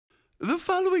The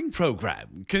following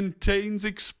program contains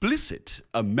explicit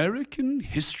American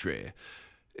history.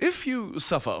 If you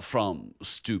suffer from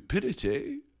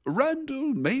stupidity,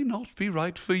 Randall may not be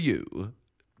right for you.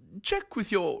 Check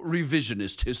with your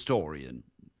revisionist historian.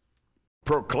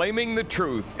 Proclaiming the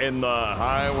truth in the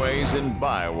highways and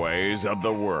byways of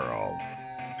the world.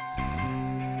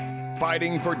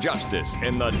 Fighting for justice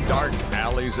in the dark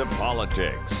alleys of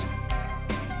politics.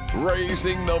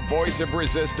 Raising the voice of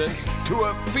resistance to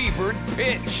a fevered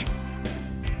pitch.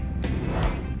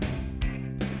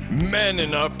 Men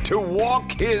enough to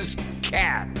walk his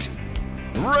cat.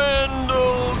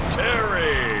 Randall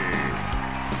Terry.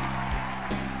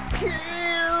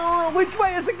 Which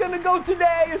way is it going to go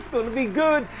today? It's going to be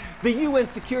good. The UN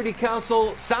Security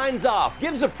Council signs off,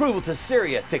 gives approval to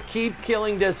Syria to keep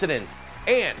killing dissidents.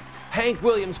 And Hank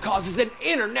Williams causes an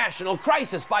international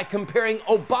crisis by comparing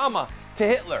Obama to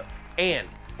Hitler. And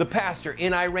the pastor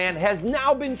in Iran has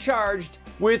now been charged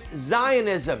with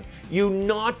Zionism. You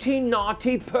naughty,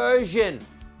 naughty Persian.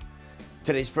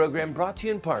 Today's program brought to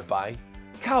you in part by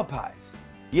cow pies.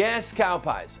 Yes, cow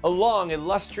pies, a long,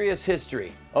 illustrious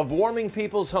history of warming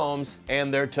people's homes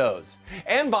and their toes.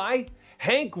 And by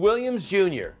Hank Williams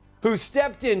Jr., who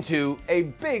stepped into a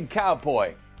big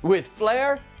cowboy with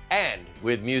flair and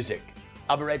with music.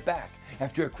 I'll be right back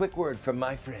after a quick word from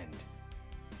my friend,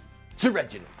 Sir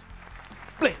Reginald.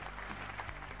 Blink.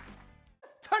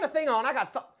 Turn the thing on, I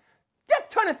got something. Just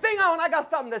turn the thing on, I got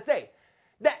something to say.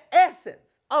 The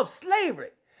essence of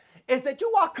slavery is that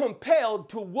you are compelled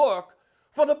to work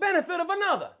for the benefit of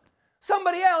another.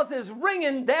 Somebody else is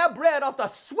wringing their bread off the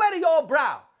sweat of your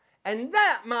brow. And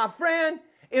that, my friend,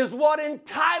 is what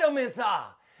entitlements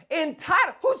are.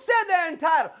 Entitled. Who said they're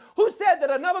entitled? Who said that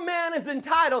another man is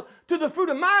entitled to the fruit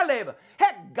of my labor?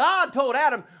 Heck, God told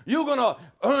Adam, you're going to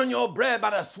earn your bread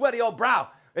by the sweat of your brow.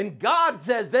 And God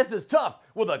says this is tough.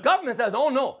 Well, the government says, oh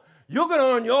no, you're going to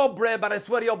earn your bread by the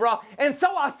sweat of your brow. And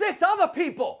so are 6 other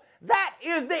people. That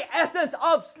is the essence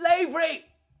of slavery.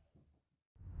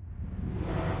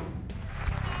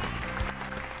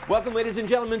 Welcome, ladies and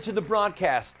gentlemen, to the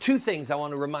broadcast. 2 things I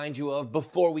want to remind you of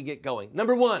before we get going.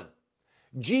 Number 1,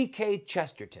 G.K.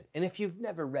 Chesterton. And if you've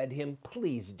never read him,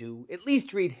 please do. At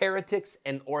least read Heretics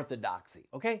and Orthodoxy,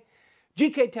 okay?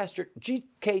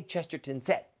 G.K. Chesterton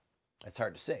said, that's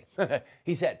hard to say,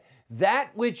 he said,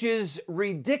 that which is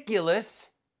ridiculous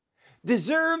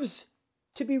deserves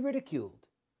to be ridiculed.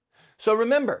 So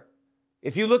remember,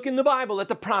 if you look in the Bible at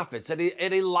the prophets, at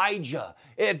Elijah,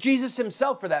 at Jesus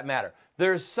himself for that matter,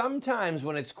 there's some times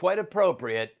when it's quite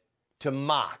appropriate to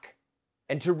mock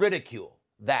and to ridicule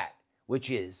that which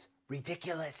is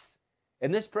ridiculous.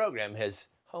 And this program has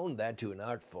honed that to an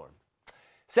art form.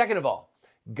 Second of all,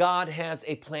 God has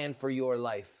a plan for your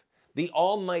life. The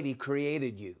Almighty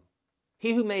created you.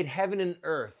 He who made heaven and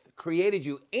earth created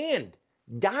you and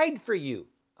died for you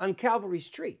on Calvary's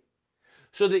tree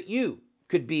so that you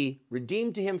could be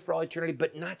redeemed to him for all eternity,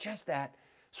 but not just that,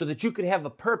 so that you could have a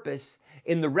purpose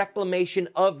in the reclamation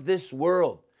of this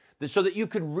world, so that you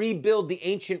could rebuild the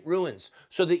ancient ruins,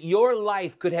 so that your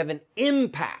life could have an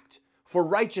impact for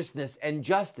righteousness and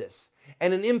justice,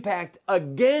 and an impact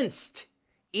against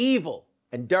evil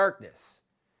and darkness.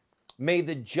 May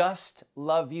the just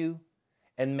love you,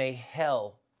 and may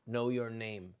hell know your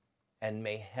name, and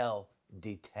may hell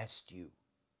detest you.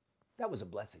 That was a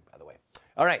blessing, by the way.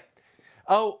 All right.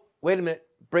 Oh, wait a minute.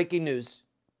 Breaking news.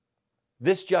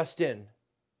 This just in.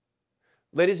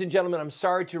 Ladies and gentlemen, I'm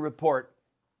sorry to report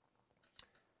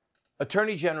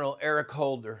Attorney General Eric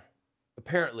Holder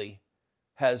apparently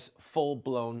has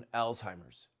full-blown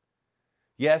Alzheimer's.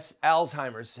 Yes,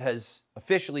 Alzheimer's has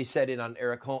officially set in on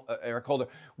Eric Holder.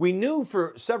 We knew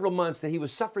for several months that he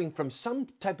was suffering from some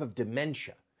type of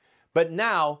dementia, but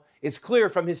now it's clear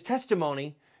from his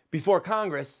testimony before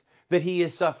Congress that he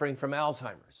is suffering from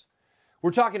Alzheimer's. We're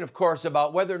talking, of course,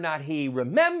 about whether or not he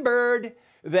remembered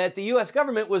that the U.S.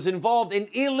 government was involved in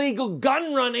illegal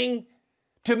gun running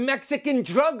to Mexican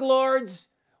drug lords,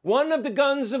 one of the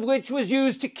guns of which was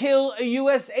used to kill a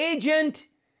U.S. agent.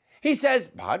 He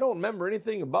says, I don't remember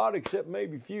anything about it except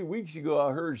maybe a few weeks ago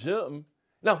I heard something.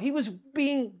 No, he was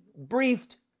being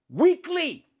briefed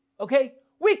weekly, okay?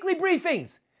 Weekly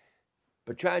briefings.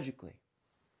 But tragically,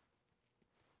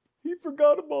 he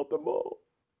forgot about them all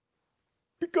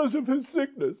because of his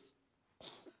sickness.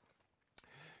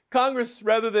 Congress,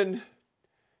 rather than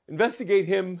investigate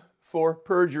him for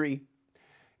perjury,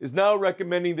 is now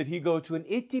recommending that he go to an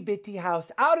itty-bitty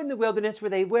house out in the wilderness where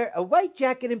they wear a white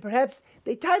jacket and perhaps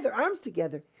they tie their arms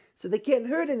together so they can't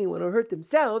hurt anyone or hurt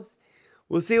themselves.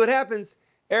 We'll see what happens.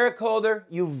 Eric Holder,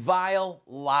 you vile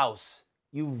louse.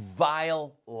 You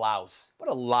vile louse. What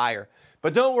a liar.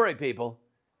 But don't worry, people.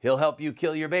 He'll help you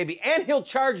kill your baby. And he'll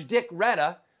charge Dick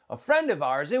Retta, a friend of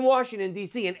ours in Washington,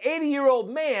 D.C., an 80-year-old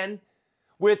man,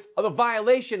 with the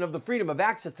violation of the freedom of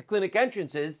access to clinic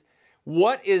entrances.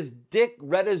 What is Dick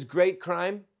Retta's great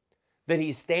crime? That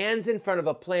he stands in front of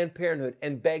a Planned Parenthood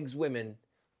and begs women,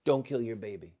 don't kill your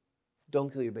baby.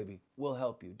 Don't kill your baby. We'll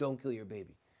help you. Don't kill your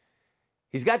baby.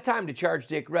 He's got time to charge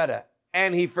Dick Retta,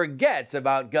 and he forgets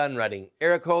about gun running.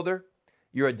 Eric Holder,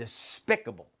 you're a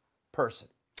despicable person.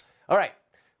 All right,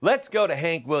 let's go to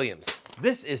Hank Williams.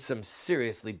 This is some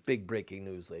seriously big breaking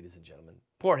news, ladies and gentlemen.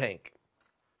 Poor Hank.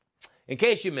 In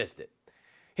case you missed it,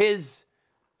 his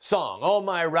song, All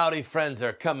My Rowdy Friends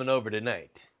Are Coming Over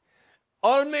Tonight.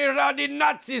 All my rowdy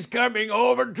Nazis coming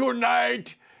over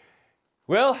tonight.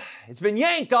 Well, it's been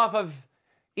yanked off of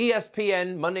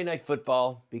ESPN Monday Night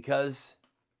Football because,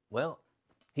 well,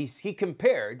 he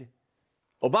compared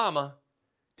Obama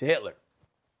to Hitler.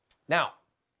 Now,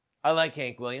 I like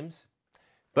Hank Williams,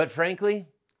 but frankly,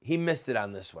 he missed it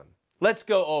on this one. Let's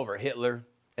go over Hitler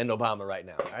and Obama right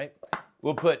now, all right?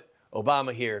 We'll put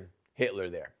Obama here,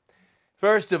 Hitler there.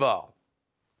 First of all,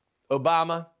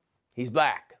 Obama, he's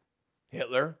black.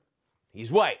 Hitler,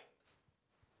 he's white.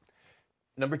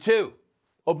 Number two,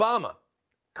 Obama,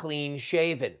 clean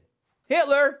shaven.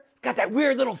 Hitler, he's got that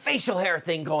weird little facial hair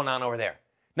thing going on over there.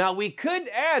 Now, we could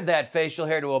add that facial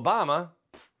hair to Obama,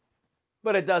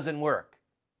 but it doesn't work.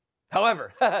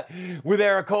 However, with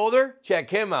Eric Holder, check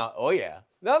him out. Oh, yeah.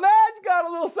 Now, that's got a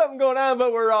little something going on,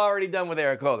 but we're already done with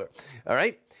Eric Holder. All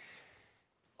right?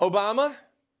 Obama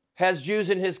has Jews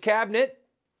in his cabinet.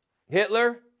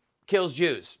 Hitler kills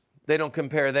Jews. They don't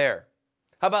compare there.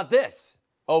 How about this?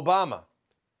 Obama,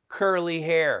 curly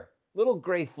hair, little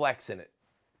gray flecks in it.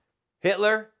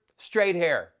 Hitler, straight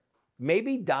hair,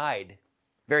 maybe dyed,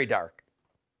 very dark.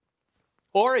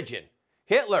 Origin,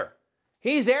 Hitler,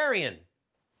 he's Aryan.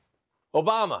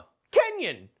 Obama,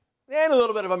 Kenyan, and a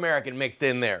little bit of American mixed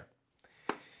in there.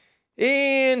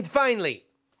 And finally,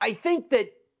 I think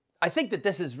that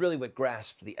this is really what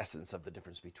grasps the essence of the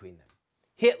difference between them.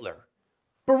 Hitler,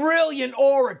 brilliant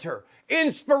orator,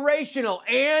 inspirational,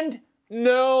 and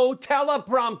no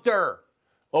teleprompter.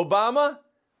 Obama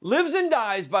lives and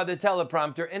dies by the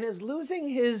teleprompter and is losing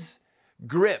his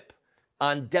grip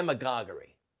on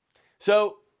demagoguery.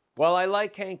 So, while I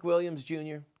like Hank Williams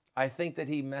Jr., I think that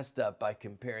he messed up by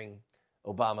comparing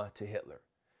Obama to Hitler.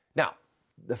 Now,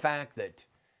 the fact that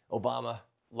Obama,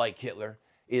 like Hitler,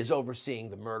 is overseeing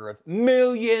the murder of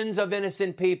millions of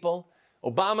innocent people.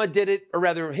 Obama did it, or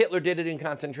rather Hitler did it in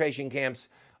concentration camps.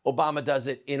 Obama does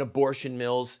it in abortion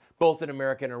mills, both in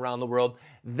America and around the world.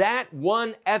 That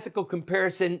one ethical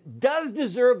comparison does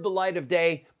deserve the light of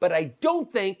day, but I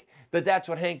don't think that that's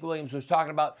what Hank Williams was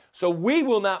talking about. So we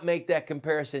will not make that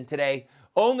comparison today,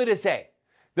 only to say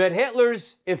that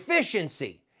Hitler's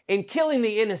efficiency in killing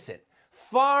the innocent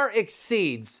far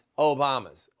exceeds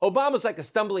Obama's. Obama's like a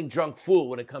stumbling drunk fool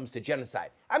when it comes to genocide.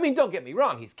 I mean, don't get me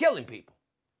wrong, he's killing people,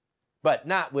 but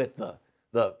not with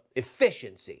the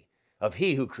efficiency of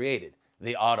he who created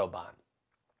the Autobahn.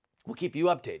 We'll keep you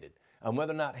updated on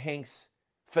whether or not Hank's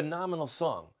phenomenal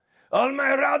song, All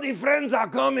My Rowdy Friends Are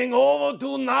Coming Over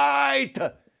Tonight,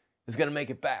 is going to make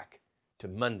it back to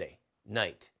Monday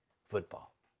Night Football.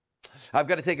 I've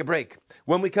got to take a break.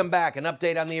 When we come back, an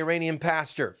update on the Iranian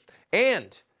pastor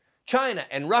and China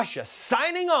and Russia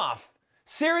signing off.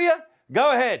 Syria,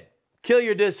 go ahead, kill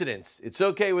your dissidents. It's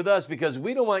okay with us because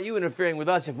we don't want you interfering with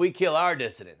us if we kill our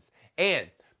dissidents. And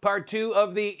part 2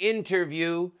 of the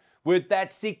interview with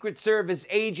that Secret Service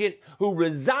agent who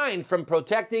resigned from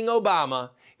protecting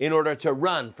Obama in order to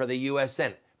run for the U.S.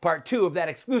 Senate. Part 2 of that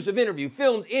exclusive interview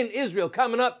filmed in Israel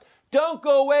coming up. Don't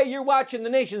go away. You're watching the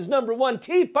nation's #1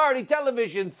 Tea Party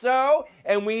television show,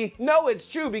 and we know it's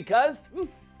true because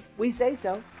we say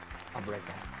so. I'll be right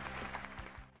back.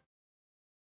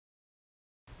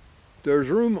 There's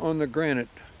room on the granite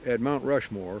at Mount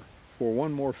Rushmore for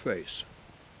one more face.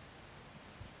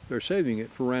 They're saving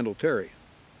it for Randall Terry.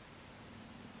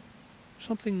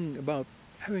 Something about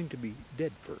having to be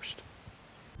dead first.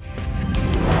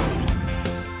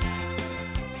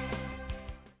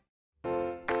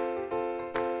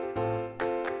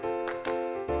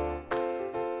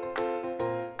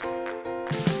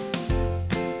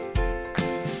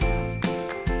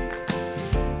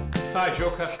 Hi,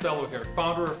 Joe Costello here,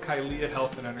 founder of Kylea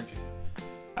Health and Energy.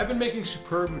 I've been making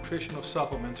superb nutritional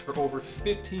supplements for over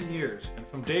 15 years, and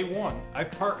from day one,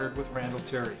 I've partnered with Randall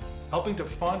Terry, helping to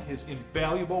fund his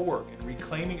invaluable work in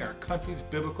reclaiming our country's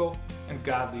biblical and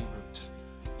godly roots.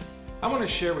 I want to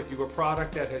share with you a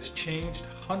product that has changed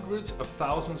hundreds of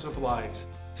thousands of lives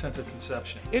since its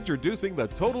inception. Introducing the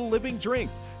Total Living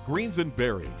Drinks. Greens and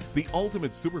Berry, the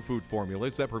ultimate superfood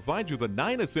formulas that provide you the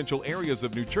 9 essential areas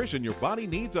of nutrition your body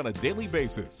needs on a daily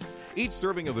basis. Each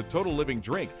serving of the Total Living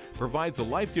drink provides the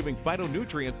life-giving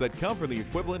phytonutrients that come from the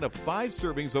equivalent of 5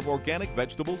 servings of organic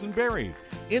vegetables and berries,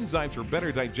 enzymes for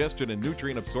better digestion and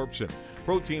nutrient absorption,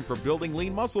 protein for building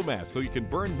lean muscle mass so you can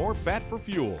burn more fat for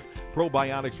fuel,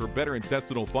 probiotics for better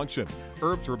intestinal function,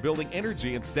 herbs for building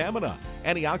energy and stamina,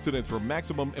 antioxidants for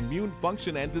maximum immune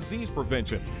function and disease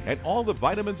prevention, and all the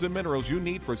vitamins and minerals you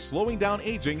need for slowing down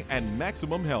aging and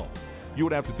maximum health. You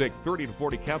would have to take 30 to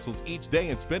 40 capsules each day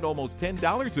and spend almost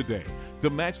 $10 a day to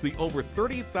match the over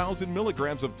 30,000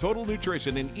 milligrams of total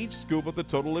nutrition in each scoop of the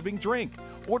Total Living drink.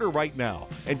 Order right now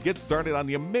and get started on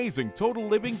the amazing Total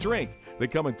Living drink. They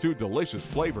come in 2 delicious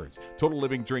flavors, Total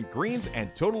Living Drink Greens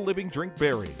and Total Living Drink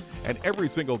Berry. And every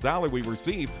single dollar we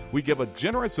receive, we give a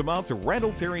generous amount to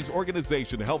Randall Terry's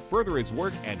organization to help further his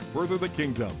work and further the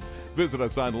kingdom. Visit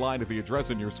us online at the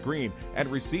address on your screen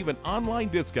and receive an online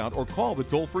discount or call the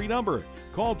toll-free number.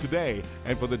 Call today,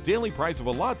 and for the daily price of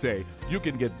a latte, you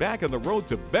can get back on the road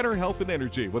to better health and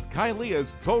energy with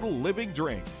Kylea's Total Living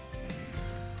drink.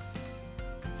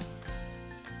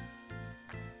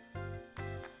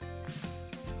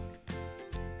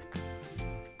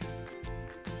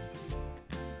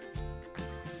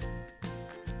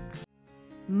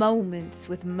 Moments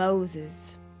with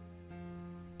Moses.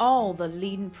 All the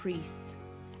leading priests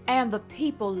and the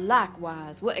people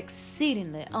likewise were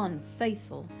exceedingly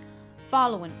unfaithful,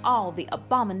 following all the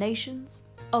abominations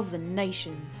of the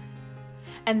nations.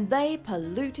 And they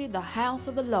polluted the house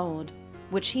of the Lord,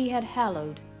 which he had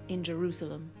hallowed in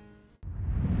Jerusalem.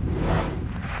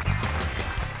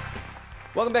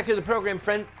 Welcome back to the program,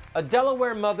 friend. A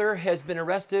Delaware mother has been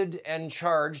arrested and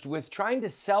charged with trying to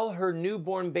sell her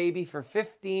newborn baby for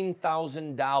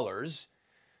 $15,000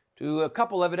 to a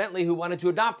couple evidently who wanted to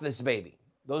adopt this baby.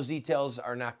 Those details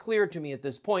are not clear to me at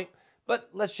this point, but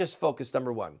let's just focus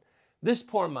number one. This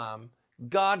poor mom,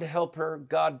 God help her,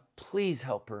 God please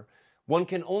help her. One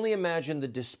can only imagine the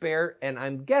despair and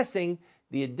I'm guessing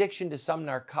the addiction to some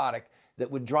narcotic that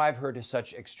would drive her to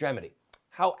such extremity.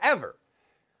 However,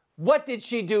 what did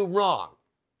she do wrong?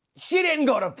 She didn't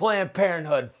go to Planned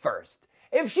Parenthood first.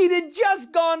 If she'd have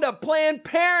just gone to Planned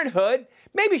Parenthood,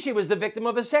 maybe she was the victim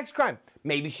of a sex crime.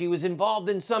 Maybe she was involved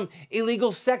in some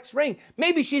illegal sex ring.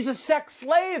 Maybe she's a sex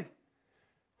slave.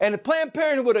 And Planned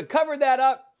Parenthood would have covered that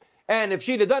up. And if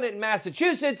she'd have done it in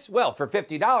Massachusetts, well, for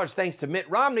 $50, thanks to Mitt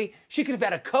Romney, she could have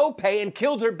had a copay and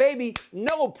killed her baby,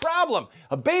 no problem.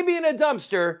 A baby in a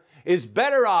dumpster is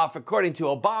better off, according to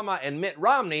Obama and Mitt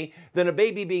Romney, than a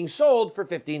baby being sold for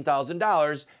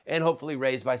 $15,000 and hopefully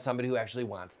raised by somebody who actually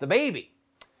wants the baby.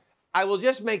 I will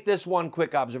just make this one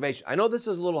quick observation. I know this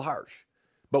is a little harsh,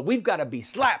 but we've got to be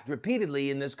slapped repeatedly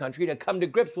in this country to come to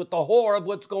grips with the horror of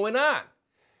what's going on.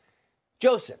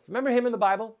 Joseph, remember him in the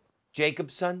Bible?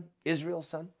 Jacob's son, Israel's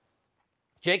son.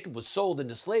 Jacob was sold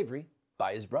into slavery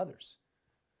by his brothers,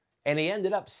 and he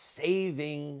ended up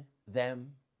saving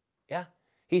them. Yeah.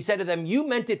 He said to them, you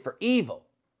meant it for evil.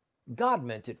 God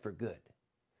meant it for good.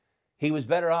 He was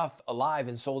better off alive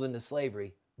and sold into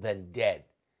slavery than dead.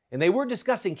 And they were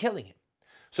discussing killing him.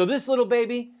 So this little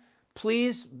baby,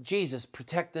 please, Jesus,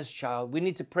 protect this child. We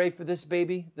need to pray for this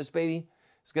baby. This baby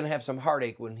is going to have some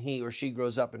heartache when he or she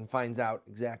grows up and finds out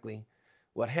exactly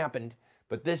what happened.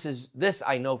 But this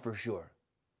I know for sure.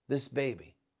 This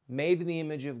baby, made in the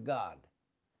image of God,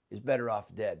 is better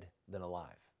off dead than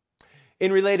alive.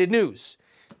 In related news,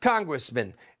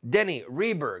 Congressman Denny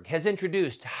Rehberg has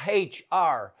introduced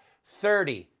H.R.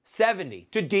 3070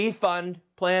 to defund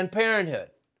Planned Parenthood.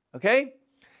 Okay?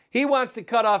 He wants to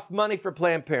cut off money for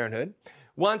Planned Parenthood,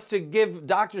 wants to give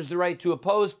doctors the right to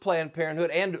oppose Planned Parenthood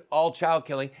and all child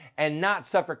killing and not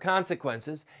suffer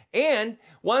consequences, and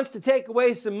wants to take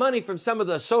away some money from some of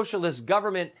the socialist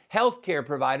government health care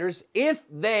providers if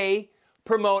they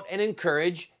promote and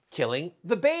encourage killing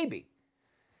the baby.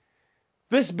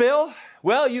 This bill,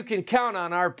 well, you can count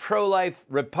on our pro-life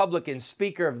Republican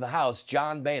Speaker of the House,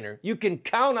 John Boehner. You can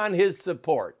count on his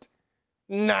support.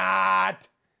 Not.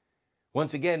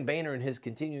 Once again, Boehner, in his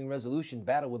continuing resolution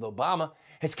battle with Obama,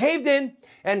 has caved in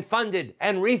and funded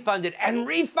and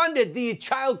refunded the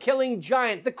child-killing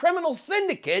giant, the criminal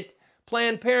syndicate,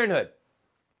 Planned Parenthood.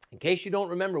 In case you don't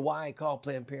remember why I call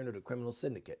Planned Parenthood a criminal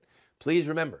syndicate, please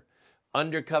remember,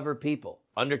 undercover people,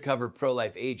 undercover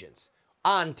pro-life agents,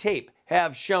 on tape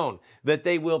have shown that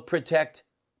they will protect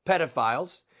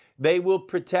pedophiles, they will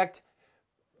protect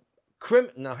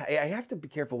now, I have to be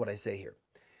careful what I say here.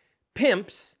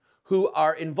 Pimps who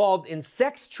are involved in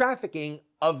sex trafficking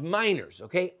of minors,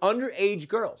 okay, underage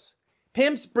girls.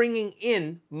 Pimps bringing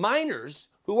in minors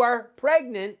who are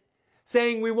pregnant,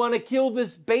 saying we want to kill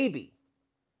this baby,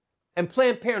 and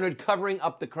Planned Parenthood covering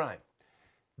up the crime.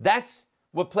 That's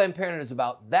what Planned Parenthood is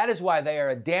about. That is why they are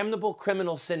a damnable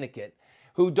criminal syndicate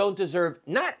who don't deserve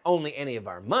not only any of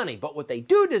our money, but what they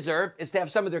do deserve is to have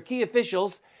some of their key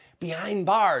officials behind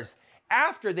bars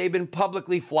after they've been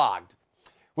publicly flogged.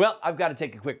 Well, I've got to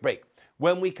take a quick break.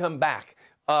 When we come back,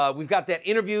 we've got that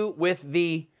interview with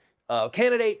the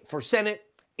candidate for Senate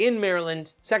in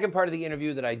Maryland, second part of the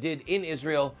interview that I did in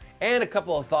Israel, and a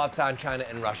couple of thoughts on China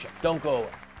and Russia. Don't go away.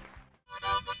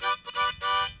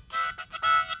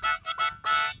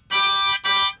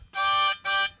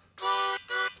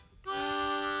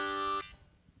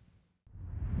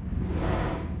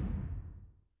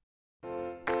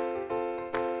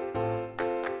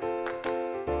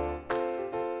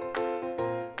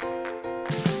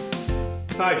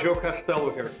 Hi, Joe Costello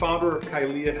here, founder of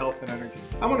Kailea Health and Energy.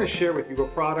 I want to share with you a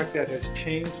product that has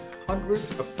changed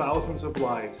hundreds of thousands of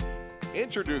lives.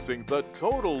 Introducing the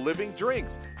Total Living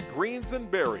Drinks, Greens and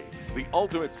Berry, the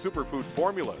ultimate superfood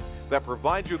formulas that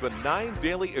provide you the 9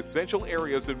 daily essential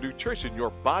areas of nutrition your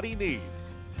body needs.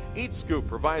 Each scoop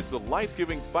provides the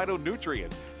life-giving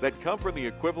phytonutrients that come from the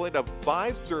equivalent of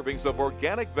 5 servings of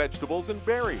organic vegetables and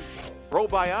berries,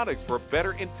 probiotics for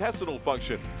better intestinal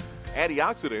function,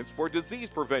 antioxidants for disease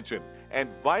prevention, and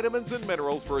vitamins and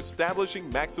minerals for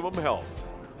establishing maximum health.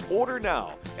 Order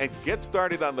now and get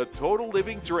started on the Total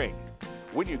Living Drink.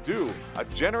 When you do, a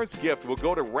generous gift will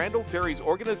go to Randall Terry's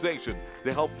organization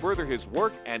to help further his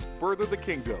work and further the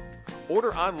kingdom.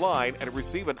 Order online and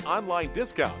receive an online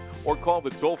discount or call the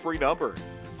toll-free number.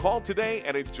 Call today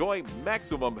and enjoy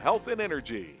maximum health and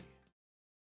energy.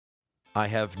 I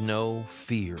have no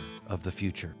fear of the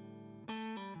future.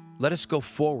 Let us go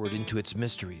forward into its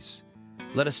mysteries.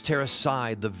 Let us tear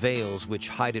aside the veils which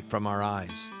hide it from our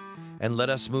eyes, and let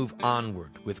us move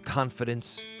onward with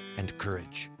confidence and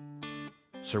courage.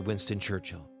 Sir Winston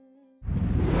Churchill.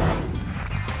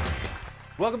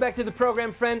 Welcome back to the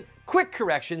program, friend. Quick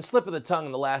correction, slip of the tongue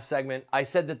in the last segment. I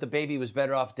said that the baby was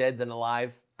better off dead than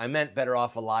alive. I meant better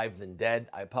off alive than dead.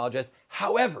 I apologize.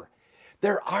 However,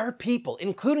 there are people,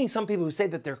 including some people who say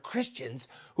that they're Christians,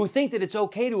 who think that it's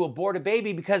okay to abort a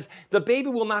baby because the baby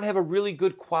will not have a really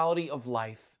good quality of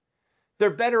life.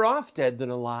 They're better off dead than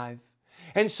alive.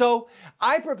 And so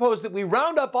I propose that we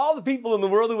round up all the people in the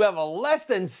world who have a less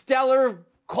than stellar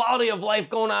quality of life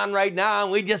going on right now,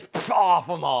 and we just off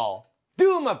them all.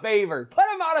 Do them a favor. Put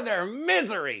them out of their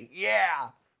misery. Yeah.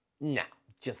 No.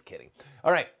 Just kidding.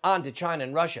 All right, on to China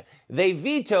and Russia. They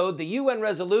vetoed the UN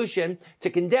resolution to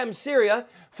condemn Syria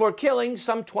for killing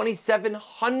some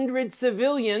 2,700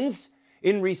 civilians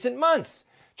in recent months.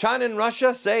 China and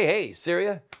Russia say, hey,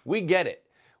 Syria, we get it.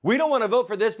 We don't want to vote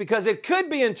for this because it could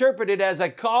be interpreted as a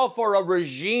call for a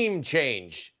regime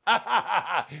change.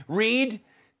 Read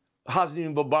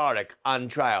Hosni Mubarak on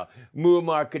trial.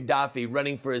 Muammar Gaddafi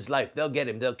running for his life. They'll get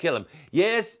him. They'll kill him.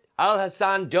 Yes,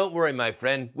 Al-Hassan, don't worry, my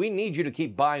friend. We need you to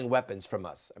keep buying weapons from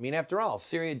us. I mean, after all,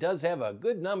 Syria does have a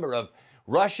good number of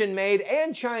Russian-made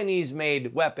and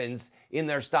Chinese-made weapons in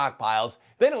their stockpiles.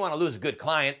 They don't want to lose a good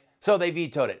client, so they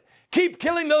vetoed it. Keep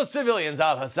killing those civilians,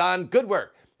 Al-Hassan. Good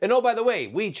work. And oh, by the way,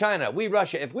 we China, we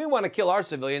Russia, if we want to kill our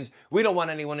civilians, we don't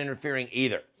want anyone interfering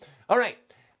either. All right,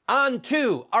 on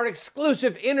to our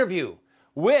exclusive interview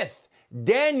with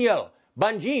Daniel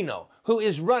Bongino, who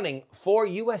is running for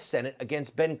U.S. Senate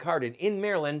against Ben Cardin in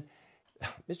Maryland.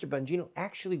 Mr. Bongino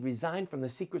actually resigned from the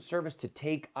Secret Service to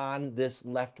take on this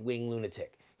left-wing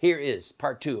lunatic. Here is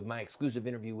part 2 of my exclusive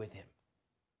interview with him.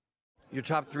 Your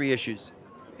top 3 issues.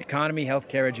 Economy,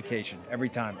 healthcare, education, every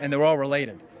time. And they're all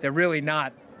related. They're really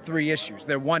not 3 issues.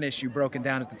 They're one issue broken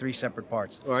down into 3 separate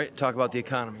parts. All right, talk about the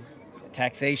economy.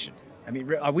 Taxation. I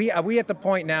mean, are we at the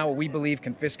point now where we believe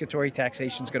confiscatory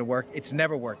taxation is going to work? It's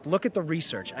never worked. Look at the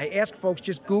research. I ask folks,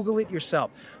 just Google it yourself.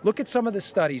 Look at some of the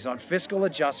studies on fiscal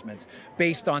adjustments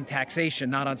based on taxation,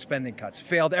 not on spending cuts.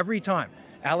 Failed every time.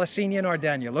 Alessini and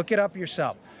Ardenia, look it up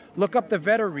yourself. Look up the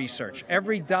Vetter research.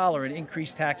 Every dollar in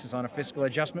increased taxes on a fiscal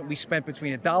adjustment, we spent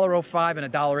between $1.05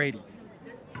 and $1.80.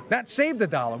 That saved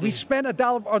 $1. We spent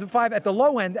 $1.05 at the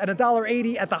low end and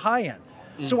 $1.80 at the high end.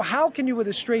 So how can you, with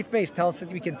a straight face, tell us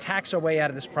that we can tax our way out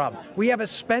of this problem? We have a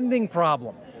spending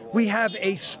problem. We have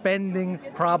a spending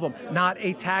problem, not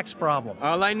a tax problem.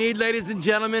 All I need, ladies and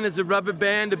gentlemen, is a rubber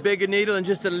band, a bigger needle, and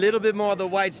just a little bit more of the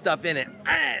white stuff in it.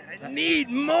 I need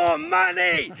more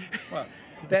money! Well,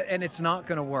 and it's not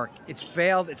going to work. It's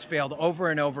failed over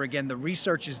and over again. The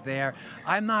research is there.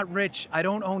 I'm not rich. I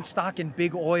don't own stock in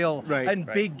big oil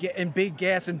big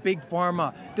gas and big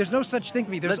pharma. There's no such thing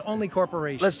to me. There's only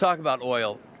corporations. Let's talk about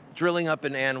oil. Drilling up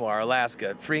in Anwar,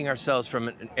 Alaska, freeing ourselves from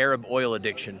an Arab oil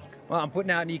addiction. Well, I'm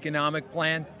putting out an economic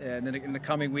plan in the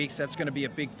coming weeks. That's going to be a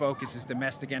big focus, is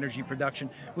domestic energy production.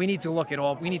 We need to look at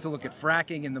all. We need to look at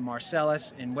fracking in the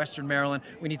Marcellus, in Western Maryland.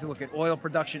 We need to look at oil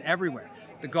production everywhere.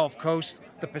 The Gulf Coast,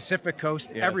 the Pacific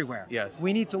Coast, everywhere. Yes.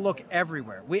 We need to look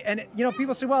everywhere. And you know,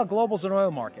 people say, well, global's an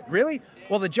oil market. Really?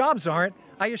 Well, the jobs aren't.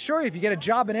 I assure you, if you get a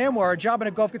job in Amway or a job in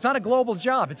a Gulf, it's not a global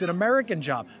job, it's an American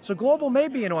job. So global may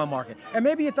be an oil market, and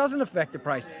maybe it doesn't affect the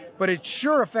price, but it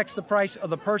sure affects the price of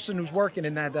the person who's working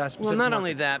in that specific Well, not market.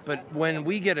 only that, but when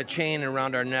we get a chain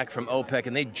around our neck from OPEC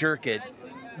and they jerk it,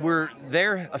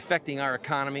 they're affecting our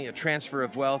economy, a transfer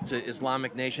of wealth to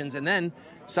Islamic nations, and then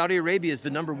Saudi Arabia is the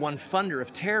 #1 funder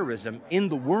of terrorism in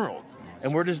the world.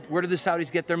 And where do the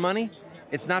Saudis get their money?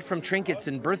 It's not from trinkets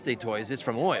and birthday toys, it's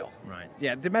from oil. Right.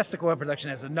 Yeah, domestic oil production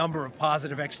has a number of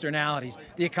positive externalities.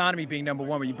 The economy being #1,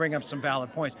 where you bring up some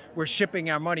valid points. We're shipping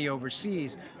our money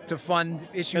overseas to fund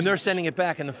issues. And they're sending it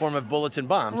back in the form of bullets and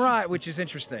bombs. Right, which is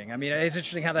interesting. I mean, it's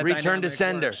interesting how that Return to dynamic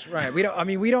sender. works. Right.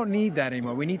 We don't need that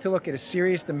anymore. We need to look at a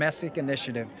serious domestic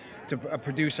initiative to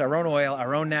produce our own oil,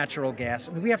 our own natural gas.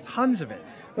 I mean, we have tons of it.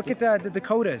 Look at the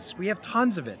Dakotas. We have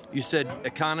tons of it. You said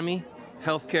economy,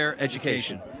 healthcare,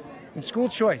 education. And school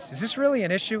choice, is this really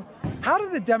an issue? How do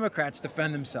the Democrats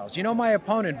defend themselves? You know, my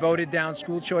opponent voted down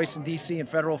school choice in D.C. and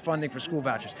federal funding for school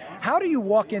vouchers. How do you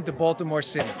walk into Baltimore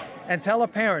City and tell a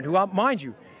parent who, mind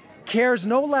you, cares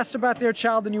no less about their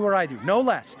child than you or I do, no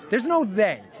less. There's no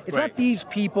they. It's not these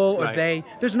people or they.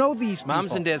 There's no these people.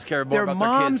 Moms and dads care more about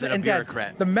their kids than a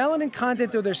bureaucrat. The melanin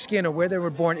content of their skin or where they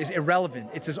were born is irrelevant.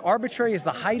 It's as arbitrary as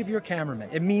the height of your cameraman.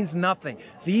 It means nothing.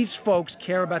 These folks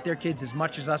care about their kids as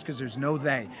much as us because there's no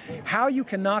they. How you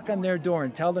can knock on their door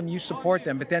and tell them you support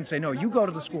them, but then say, no, you go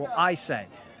to the school, I say.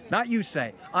 Not you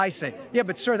say, I say. Yeah,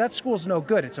 but sir, that school's no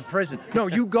good. It's a prison. No,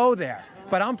 you go there.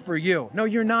 But I'm for you. No,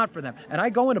 you're not for them. And I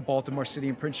go into Baltimore City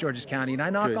and Prince George's County and I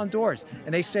knock on doors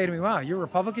and they say to me, wow, you're a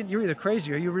Republican? You're either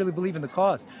crazy or you really believe in the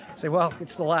cause. I say, well,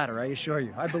 it's the latter, I assure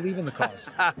you. I believe in the cause.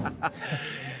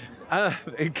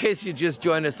 In case you just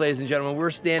joined us, ladies and gentlemen,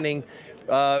 we're standing,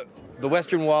 the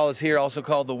Western Wall is here, also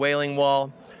called the Wailing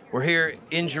Wall. We're here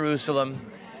in Jerusalem.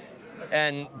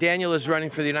 And Daniel is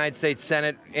running for the United States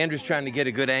Senate. Andrew's trying to get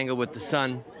a good angle with the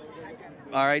sun.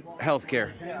 All right,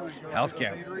 healthcare.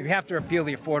 Healthcare. We have to repeal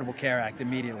the Affordable Care Act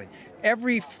immediately.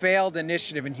 Every failed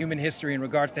initiative in human history in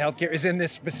regards to healthcare is in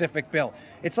this specific bill.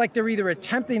 It's like they're either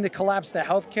attempting to collapse the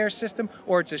healthcare system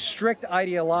or it's a strict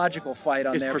ideological fight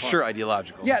on their part. It's for sure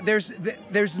ideological. Yeah, there's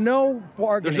no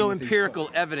bargaining. There's no with empirical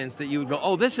evidence that you would go,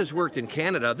 oh, this has worked in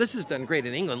Canada, this has done great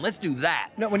in England, let's do that.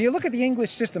 No, when you look at the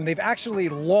English system, they've actually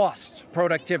lost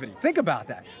productivity. Think about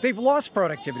that. They've lost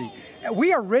productivity.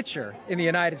 We are richer in the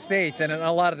United States and in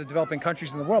a lot of the developing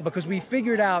countries in the world because we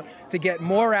figured out to get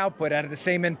more output out of the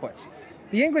same inputs.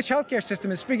 The English healthcare system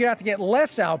has figured out to get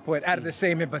less output out of the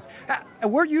same inputs.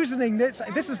 We're using this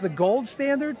is the gold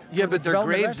standard. Yeah, but their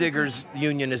Gravediggers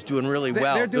Union is doing really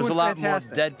well. They're doing There's a lot fantastic.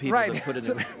 more dead people right. than put in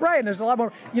the... Right, and there's a lot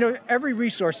more, you know, every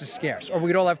resource is scarce, or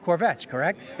we'd all have Corvettes,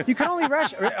 correct? You can only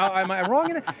ration, am I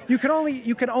wrong in it? You can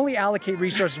only allocate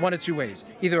resources one of two ways,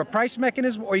 either a price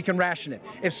mechanism or you can ration it.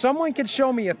 If someone can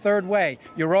show me a third way,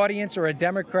 your audience or a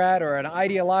Democrat or an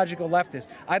ideological leftist,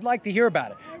 I'd like to hear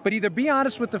about it. But either be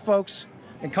honest with the folks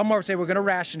and come over and say, we're going to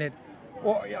ration it.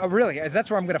 Or really, as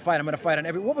that's where I'm going to fight. I'm going to fight on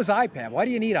every. What was iPad? Why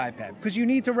do you need iPad? Because you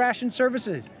need to ration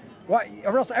services. Why?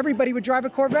 Or else everybody would drive a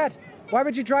Corvette. Why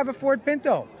would you drive a Ford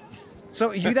Pinto?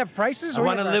 So you'd have prices? I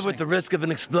want to live with the risk of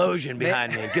an explosion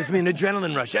behind me. It gives me an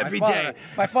adrenaline rush every day.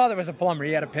 My father was a plumber.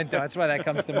 He had a Pinto. That's why that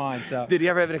comes to mind. So. Did he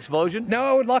ever have an explosion?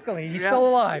 No, luckily. He's still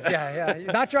alive. Yeah.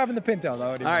 Not driving the Pinto,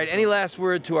 though. All right, any last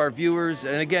word to our viewers?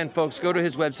 And again, folks, go to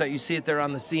his website. You see it there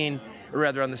on the scene, or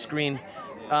rather on the screen.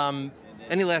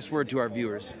 Any last word to our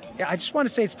viewers? Yeah, I just want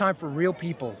to say it's time for real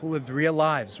people who lived real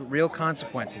lives with real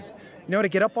consequences. You know, to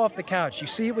get up off the couch. You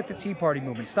see it with the Tea Party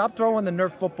movement. Stop throwing the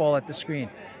Nerf football at the screen.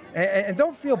 And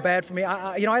don't feel bad for me.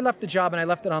 I left the job and I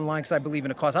left it online because I believe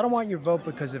in a cause. I don't want your vote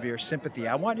because of your sympathy.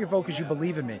 I want your vote because you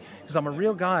believe in me. Because I'm a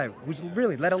real guy who's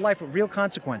really led a life with real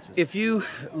consequences. If you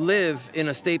live in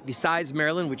a state besides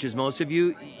Maryland, which is most of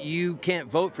you, you can't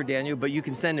vote for Daniel, but you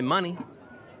can send him money.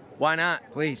 Why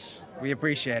not? Please, we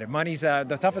appreciate it. Money's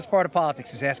the toughest part of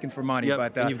politics is asking for money. Yep,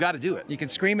 but and you've got to do it. You can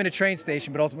scream in a train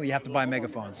station, but ultimately you have to buy a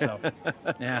megaphone. So,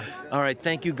 yeah. All right,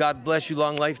 thank you. God bless you.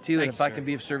 Long life to you. Thank and if you, I sir. can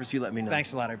be of service, you let me know.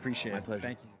 Thanks a lot. I appreciate it. My pleasure.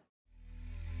 Thank you.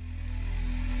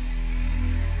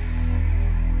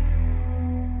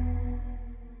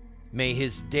 May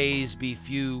his days be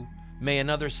few. May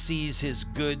another seize his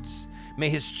goods. May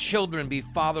his children be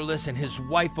fatherless and his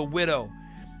wife a widow.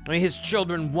 May his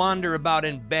children wander about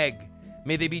and beg.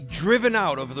 May they be driven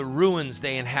out of the ruins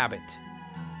they inhabit.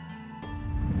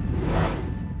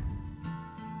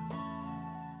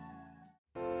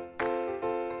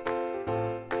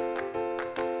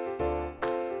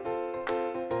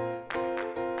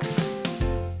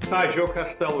 Hi, Joe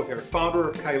Costello here, founder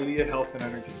of Kailea Health and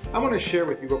Energy. I want to share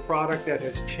with you a product that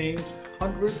has changed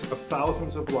hundreds of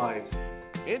thousands of lives.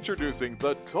 Introducing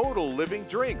the Total Living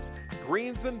Drinks,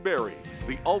 Greens and Berry,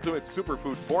 the ultimate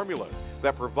superfood formulas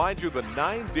that provide you the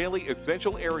 9 daily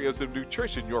essential areas of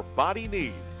nutrition your body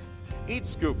needs. Each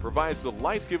scoop provides the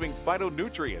life-giving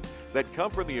phytonutrients that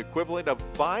come from the equivalent of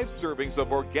 5 servings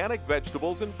of organic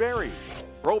vegetables and berries,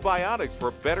 probiotics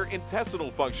for better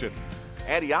intestinal function,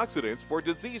 antioxidants for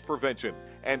disease prevention,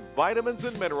 and vitamins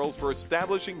and minerals for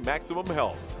establishing maximum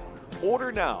health.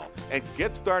 Order now and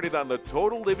get started on the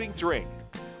Total Living Drink.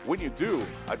 When you do,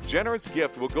 a generous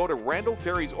gift will go to Randall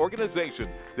Terry's organization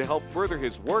to help further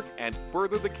his work and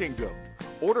further the kingdom.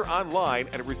 Order online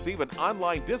and receive an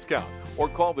online discount or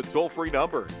call the toll-free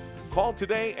number. Call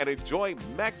today and enjoy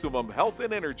maximum health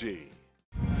and energy.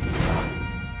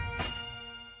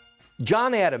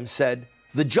 John Adams said,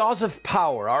 "The jaws of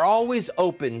power are always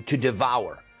open to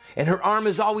devour, and her arm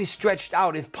is always stretched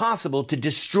out, if possible, to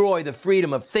destroy the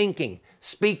freedom of thinking,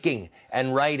 speaking,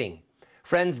 and writing."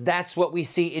 Friends, that's what we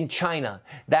see in China.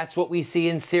 That's what we see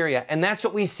in Syria. And that's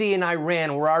what we see in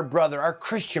Iran, where our brother, our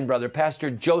Christian brother, Pastor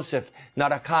Joseph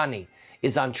Narakani,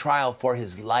 is on trial for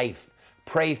his life.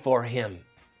 Pray for him.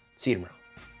 See you tomorrow.